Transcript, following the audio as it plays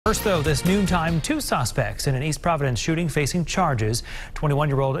First, though, this noontime, 2 suspects in an East Providence shooting facing charges.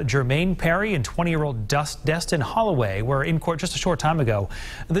 21-year-old Jermaine Perry and 20-year-old Destin Holloway were in court just a short time ago.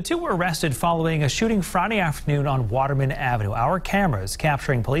 The 2 were arrested following a shooting Friday afternoon on Waterman Avenue. Our cameras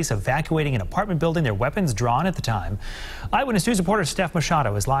capturing police evacuating an apartment building, their weapons drawn at the time. Eyewitness News reporter Steph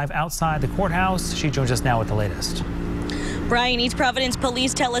Machado is live outside the courthouse. She joins us now with the latest. Brian, East Providence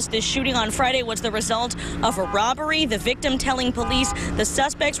police tell us this shooting on Friday was the result of a robbery. The victim telling police the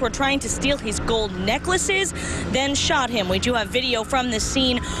suspects were trying to steal his gold necklaces, then shot him. We do have video from the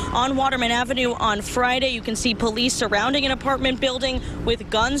scene on Waterman Avenue on Friday. You can see police surrounding an apartment building with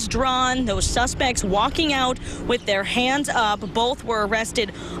guns drawn. Those suspects walking out with their hands up. Both were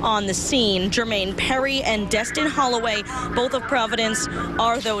arrested on the scene. Jermaine Perry and Destin Holloway, both of Providence,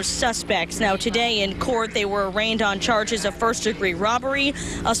 are those suspects. Now, today in court, they were arraigned on charges of first-degree robbery,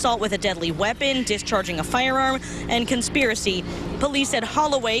 assault with a deadly weapon, discharging a firearm, and conspiracy. Police said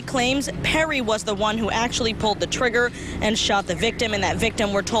Holloway claims Perry was the one who actually pulled the trigger and shot the victim, and that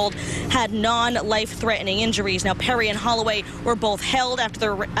victim, we're told, had non-life-threatening injuries. Now, Perry and Holloway were both held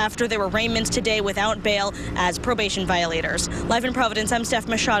after their arraignments today without bail as probation violators. Live in Providence, I'm Steph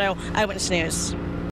Machado, Eyewitness News.